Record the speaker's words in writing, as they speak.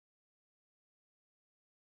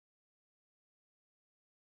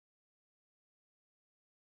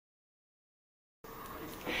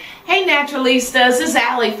Hey Naturalistas, this is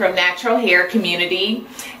Allie from Natural Hair Community,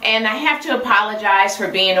 and I have to apologize for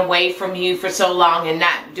being away from you for so long and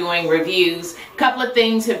not doing reviews. A couple of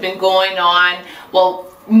things have been going on. Well,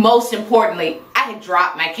 most importantly, I had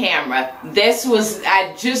dropped my camera.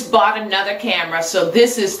 I just bought another camera, so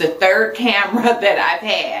this is the third camera that I've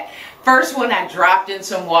had. First one I dropped in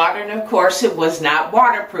some water, and of course it was not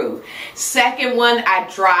waterproof. Second one I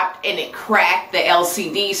dropped and it cracked the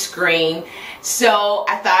LCD screen. So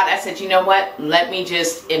I said, you know what, let me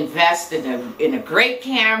just invest in a great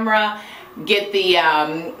camera, get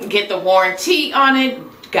the warranty on it.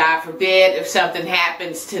 God forbid if something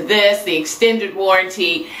happens to this, the extended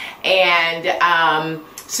warranty, and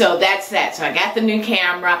so that's that. So I got the new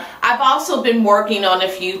camera. I've also been working on a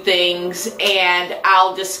few things, and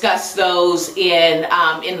I'll discuss those in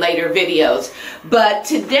later videos. But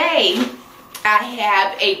today I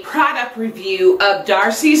have a product review of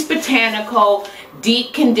Darcy's Botanical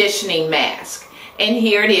Deep Conditioning Mask. And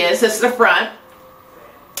here it is. This is the front,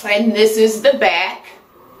 and this is the back.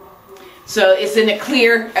 So it's in a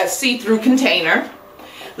clear see-through container.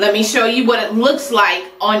 Let me show you what it looks like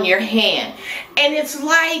on your hand. And it's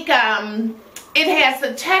like, it has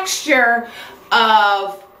the texture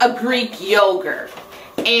of a Greek yogurt.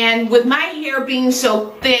 And with my hair being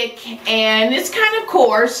so thick and it's kind of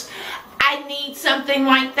coarse, I need something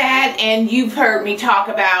like that. And you've heard me talk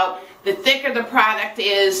about the thicker the product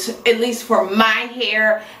is, at least for my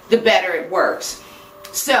hair, the better it works.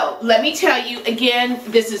 So let me tell you again,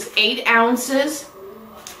 this is 8 ounces.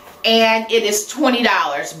 And it is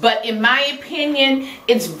 $20, but in my opinion,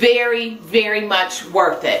 it's very, very much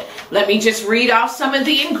worth it. Let me just read off some of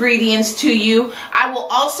the ingredients to you. I will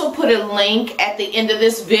also put a link at the end of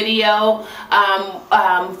this video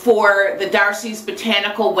for the Darcy's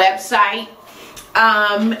Botanical website.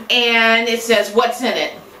 And it says what's in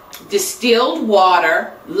it. Distilled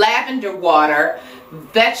water, lavender water,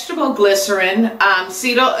 vegetable glycerin,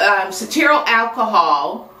 cetyl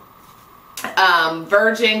alcohol,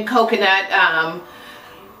 virgin coconut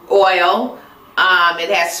oil. It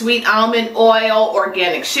has sweet almond oil,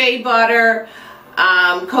 organic shea butter,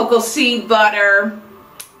 cocoa seed butter,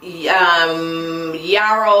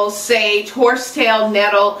 yarrow, sage, horsetail,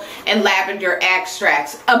 nettle, and lavender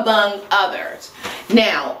extracts, among others.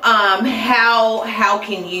 Now, how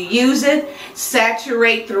can you use it?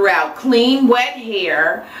 Saturate throughout clean, wet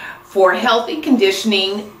hair for healthy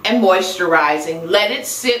conditioning and moisturizing. Let it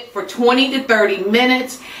sit for 20 to 30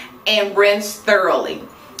 minutes and rinse thoroughly.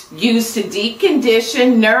 Use to deep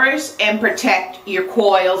condition, nourish, and protect your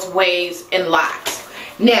coils, waves, and locks.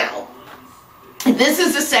 Now, this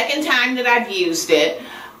is the second time that I've used it.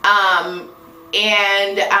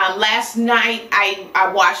 Last night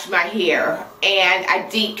I washed my hair and I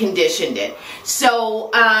deep conditioned it.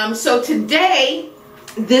 So, so today,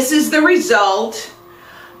 this is the result.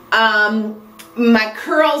 My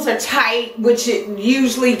curls are tight, which it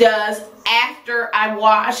usually does after I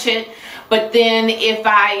wash it, but then if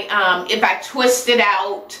I twist it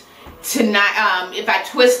out tonight, if I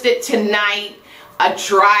twist it tonight, a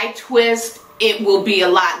dry twist, it will be a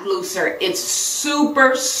lot looser. It's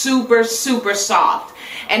super, super, super soft,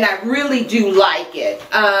 and I really do like it.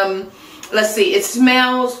 Let's see, it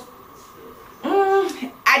smells,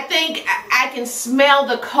 I think I can smell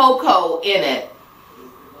the cocoa in it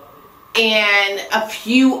and a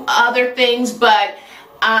few other things, but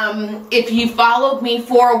if you followed me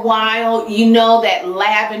for a while, you know that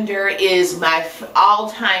lavender is my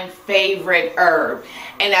all-time favorite herb,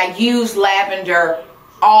 and I use lavender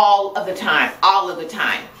all of the time.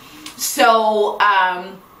 So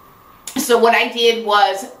so what I did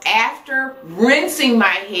was, after rinsing my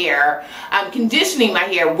hair, conditioning my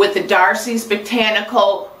hair with the Darcy's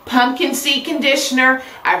Botanical Pumpkin Seed Conditioner,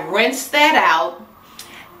 I rinsed that out.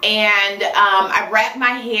 And I wrapped my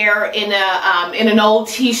hair in an old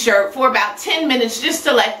t-shirt for about 10 minutes just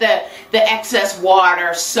to let the excess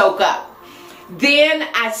water soak up. Then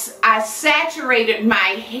I saturated my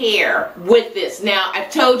hair with this. Now,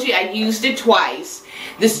 I've told you I used it twice.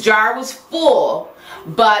 This jar was full,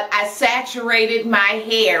 but I saturated my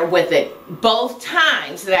hair with it both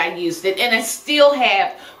times that I used it, and I still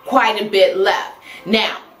have quite a bit left.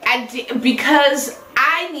 Now, because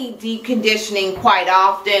I need deep conditioning quite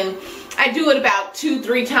often, I do it about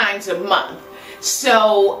 2-3 times a month.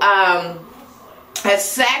 So I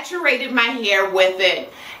saturated my hair with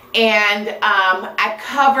it, and I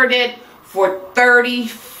covered it for 30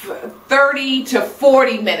 to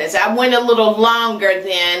 40 minutes. I went a little longer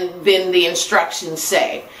than the instructions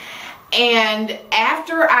say. And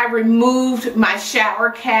after I removed my shower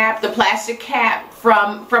cap, the plastic cap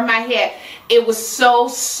from my head, it was so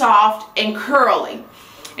soft and curly.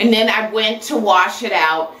 and then I went to wash it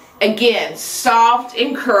out. Again, soft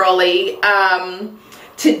and curly.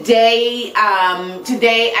 Today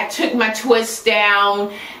I took my twist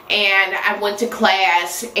down and I went to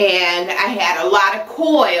class, and I had a lot of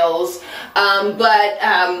coils, but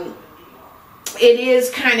it is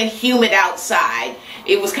kind of humid outside.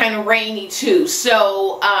 It was kind of rainy too,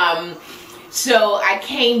 so I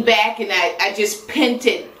came back and I just kind of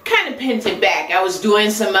pinned it back. I was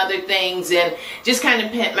doing some other things and just kind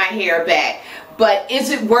of pinned my hair back. But is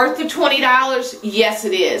it worth the $20? Yes,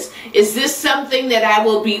 it is. Is this something that I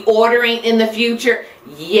will be ordering in the future?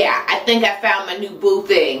 Yeah, I think I found my new boo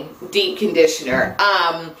thing, deep conditioner.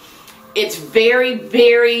 It's very,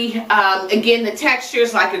 very, again, the texture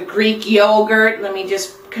is like a Greek yogurt. Let me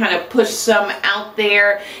just kind of push some out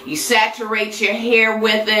there. You saturate your hair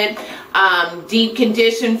with it. Deep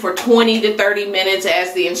condition for 20 to 30 minutes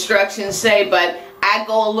as the instructions say, but I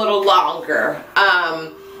go a little longer.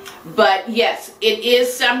 But yes, it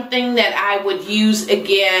is something that I would use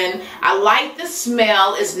again. I like the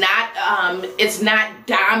smell. It's not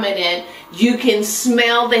dominant. You can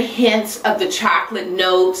smell the hints of the chocolate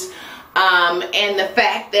notes. And the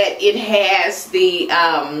fact that it has the,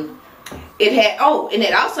 and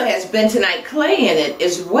it also has bentonite clay in it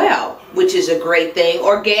as well, which is a great thing.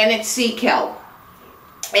 Organic sea kelp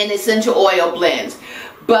and essential oil blends.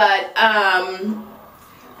 But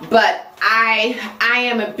I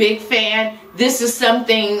am a big fan. This is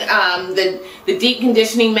something, the deep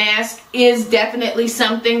conditioning mask is definitely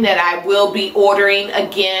something that I will be ordering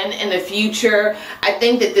again in the future. I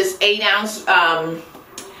think that this 8-ounce,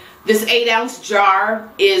 this 8-ounce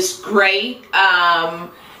jar is great.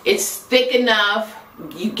 It's thick enough.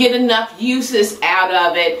 You get enough uses out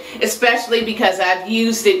of it, especially because I've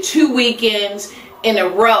used it 2 weekends in a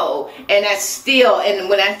row, and and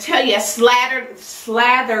when I tell you, I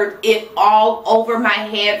slathered it all over my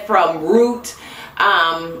head from root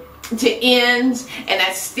to ends, and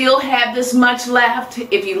I still have this much left.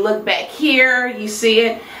 If you look back here, you see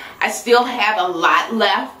it. I still have a lot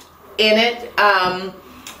left in it.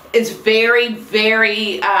 It's very,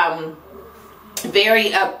 very,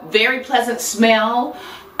 very pleasant smell.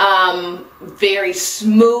 Very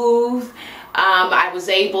smooth. I was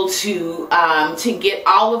able to get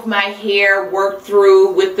all of my hair worked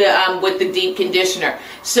through with the deep conditioner.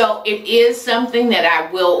 So it is something that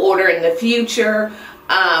I will order in the future.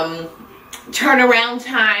 Turnaround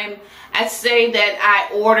time, I'd say that I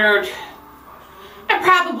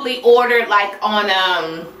probably ordered like on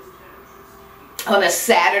a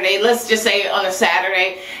Saturday, let's just say on a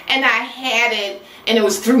Saturday, and I had it, and it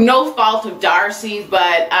was through no fault of Darcy's,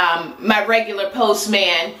 but my regular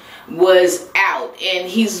postman was out, and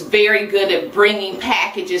he's very good at bringing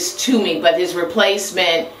packages to me, but his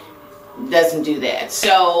replacement doesn't do that.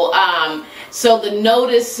 So so the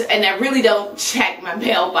notice, and I really don't check my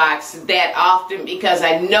mailbox that often because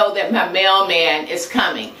I know that my mailman is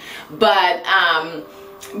coming, but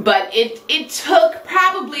it took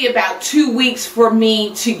probably about 2 weeks for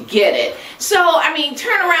me to get it. So, I mean,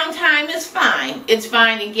 turnaround time is fine. It's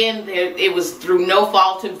fine. Again, it was through no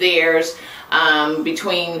fault of theirs.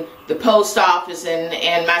 Between the post office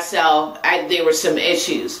and myself, there were some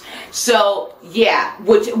issues. So, yeah,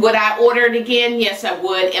 would I order it again? Yes, I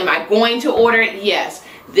would. Am I going to order it? Yes.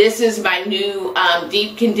 This is my new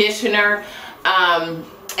deep conditioner. And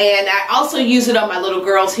I also use it on my little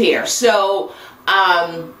girl's hair. So,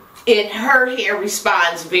 her hair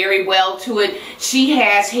responds very well to it. She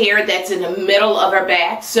has hair that's in the middle of her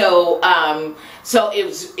back, so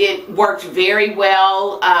it worked very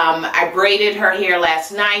well. I braided her hair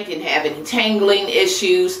last night, didn't have any tangling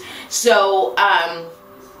issues, so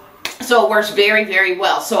it works very, very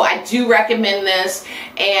well. So I do recommend this,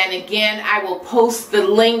 and again, I will post the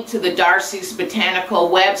link to the Darcy's Botanical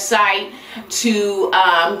website to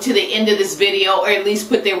the end of this video, or at least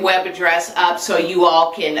put their web address up so you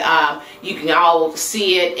all can all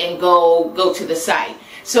see it and go to the site.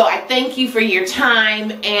 So I thank you for your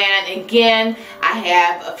time, and again, I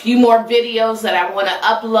have a few more videos that I want to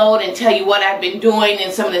upload and tell you what I've been doing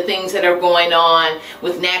and some of the things that are going on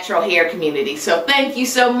with natural hair community. So thank you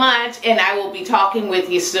so much, and I will be talking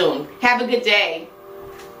with you soon. Have a good day.